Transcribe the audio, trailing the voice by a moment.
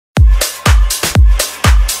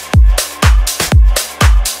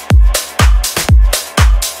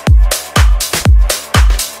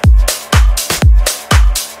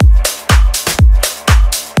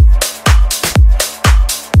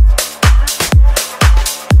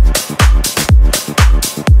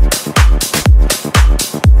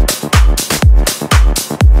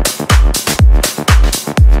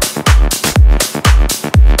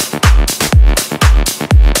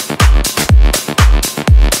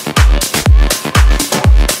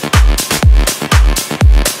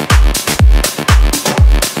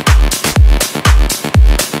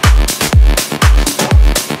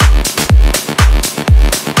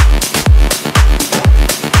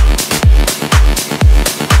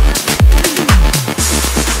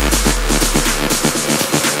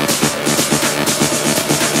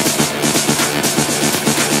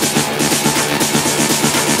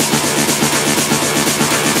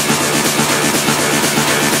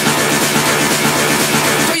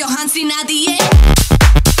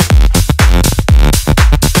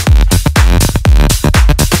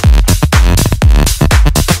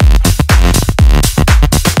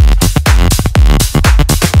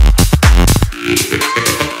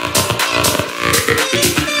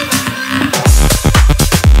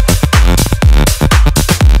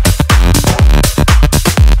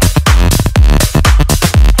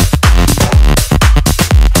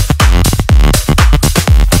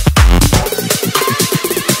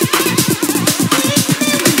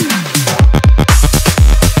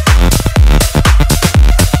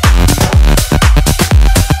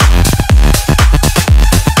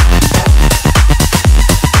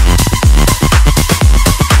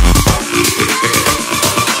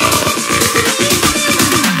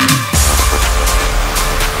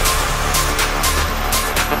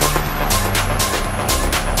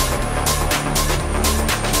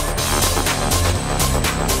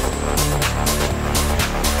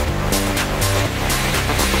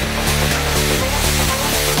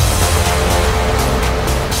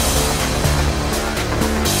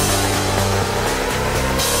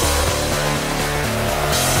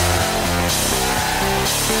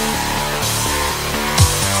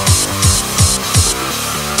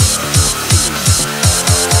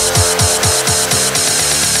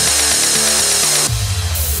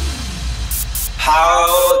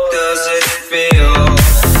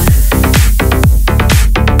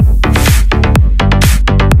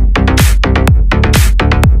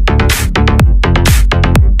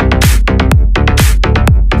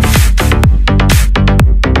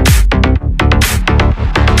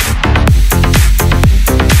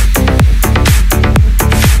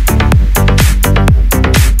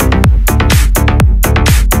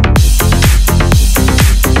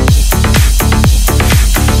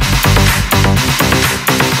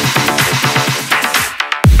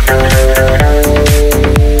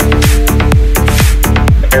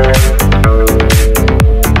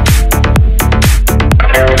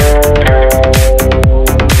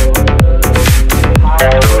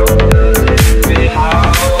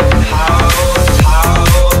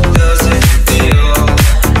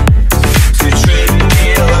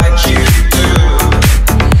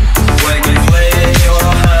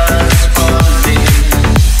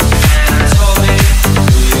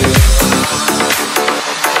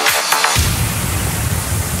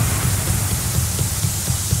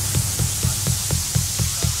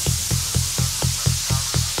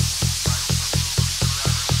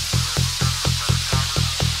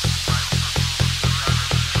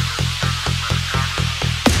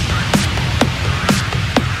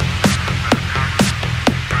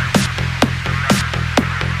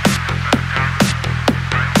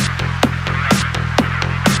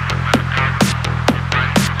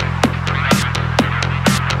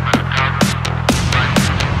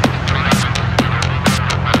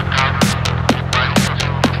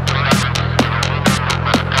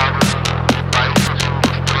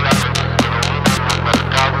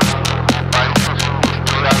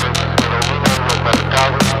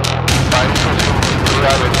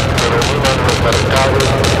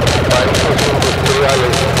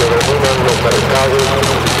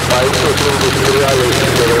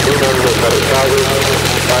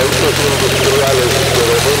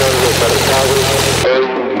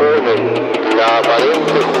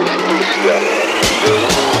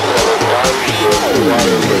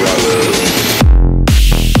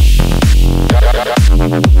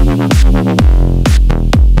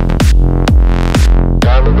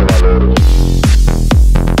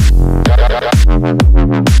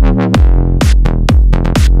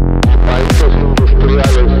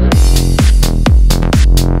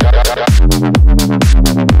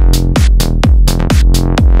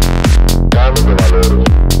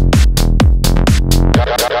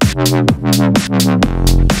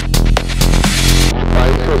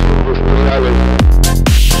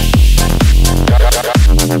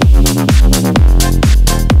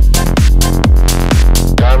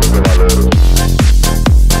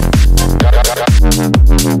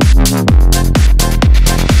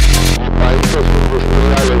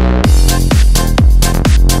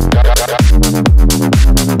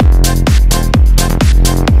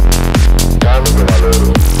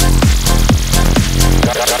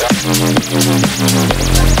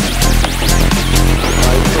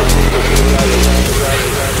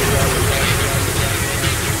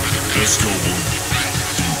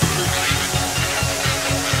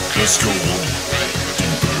Let's go one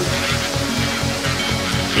deeper.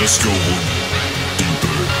 Let's go one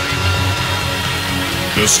deeper.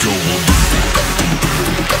 Let's go one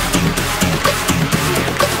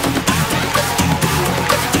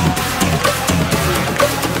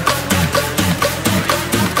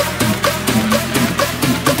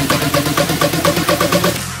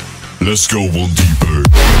Let's go one deeper.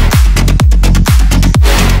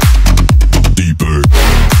 Deeper.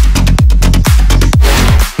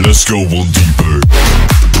 Let's go one deeper.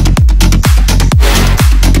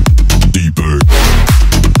 Deeper.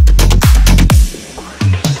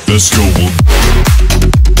 Let's go one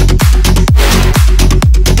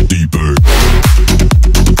deeper.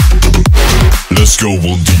 Let's go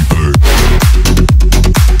one deeper.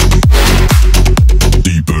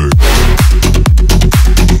 Deeper.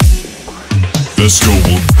 Let's go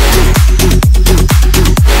one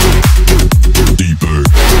deeper.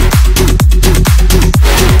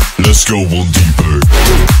 Let's go one deeper.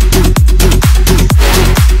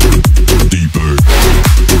 Deeper.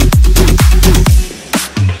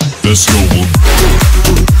 Let's go one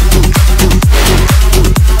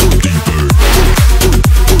deeper.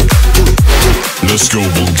 Let's go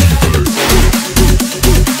one deeper.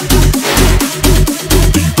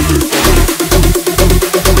 Deeper.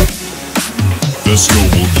 Let's go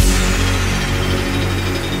one.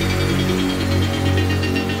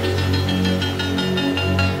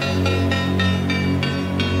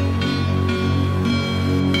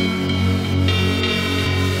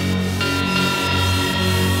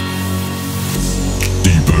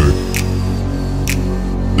 Deeper.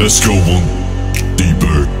 Let's go one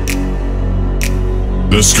deeper.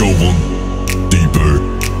 Let's go one deeper.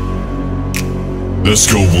 Let's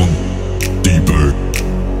go one deeper.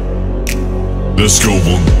 Let's go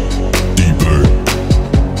one deeper.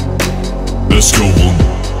 Let's go one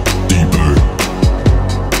deeper.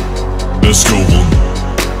 Let's go one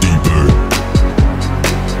deeper.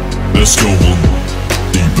 Let's go one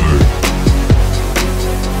deeper.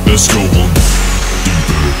 Let's go one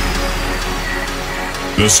deeper.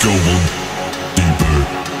 Let's go one deeper.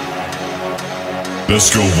 Let's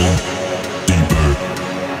go one deeper.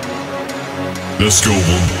 Let's go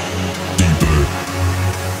one deeper.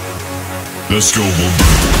 Let's go one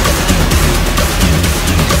deeper.